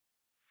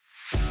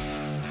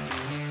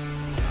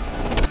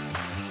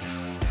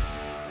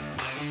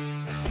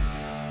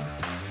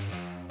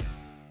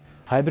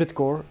Hybrid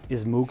Core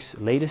is MOOG's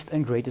latest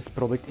and greatest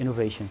product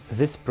innovation.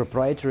 This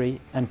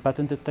proprietary and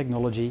patented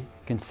technology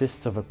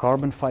consists of a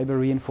carbon fiber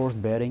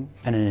reinforced bearing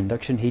and an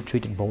induction heat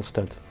treated ball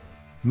stud.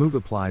 MOOG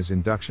applies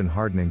induction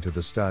hardening to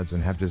the studs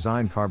and have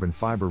designed carbon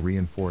fiber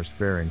reinforced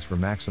bearings for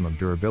maximum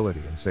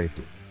durability and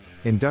safety.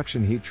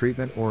 Induction heat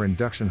treatment or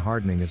induction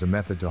hardening is a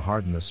method to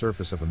harden the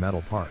surface of a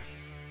metal part.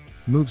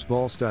 MOOG's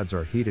ball studs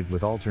are heated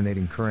with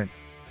alternating current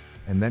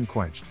and then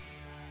quenched.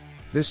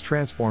 This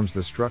transforms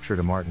the structure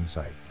to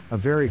martensite, a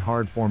very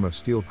hard form of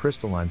steel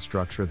crystalline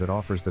structure that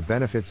offers the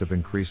benefits of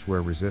increased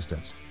wear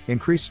resistance,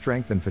 increased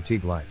strength and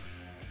fatigue life.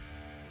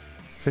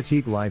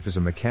 Fatigue life is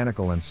a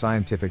mechanical and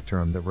scientific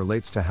term that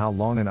relates to how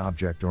long an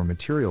object or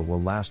material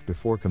will last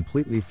before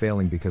completely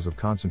failing because of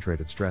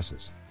concentrated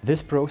stresses.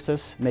 This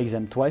process makes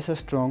them twice as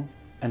strong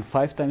and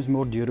 5 times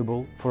more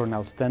durable for an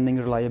outstanding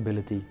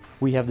reliability.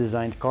 We have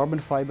designed carbon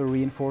fiber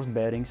reinforced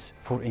bearings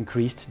for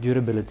increased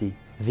durability.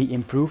 The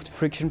improved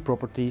friction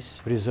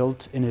properties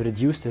result in a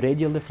reduced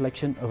radial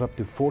deflection of up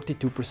to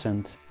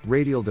 42%.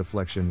 Radial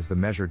deflection is the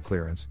measured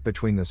clearance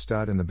between the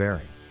stud and the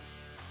bearing.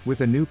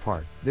 With a new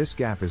part, this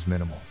gap is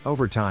minimal.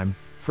 Over time,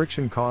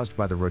 friction caused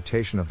by the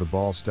rotation of the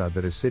ball stud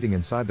that is sitting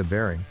inside the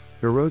bearing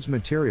erodes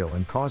material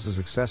and causes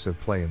excessive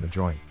play in the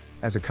joint.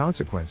 As a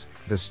consequence,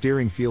 the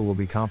steering feel will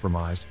be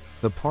compromised,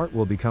 the part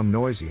will become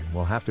noisy and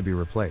will have to be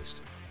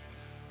replaced.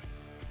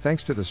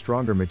 Thanks to the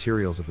stronger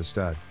materials of the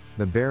stud,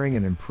 the bearing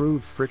and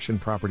improved friction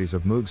properties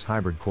of MOOG's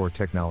hybrid core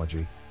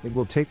technology, it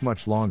will take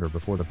much longer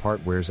before the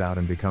part wears out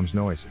and becomes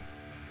noisy.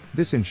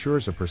 This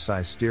ensures a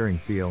precise steering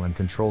feel and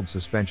controlled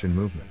suspension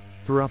movement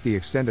throughout the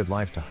extended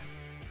lifetime.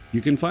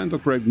 You can find the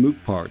correct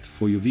MOOG part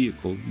for your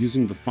vehicle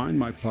using the Find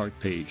My Part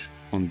page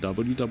on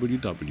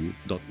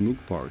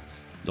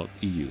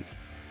www.moogparts.eu.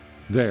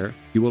 There,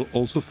 you will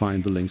also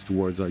find the links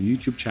towards our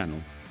YouTube channel,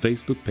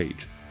 Facebook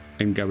page,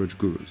 and Garage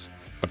Gurus,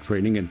 a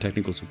training and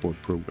technical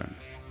support program.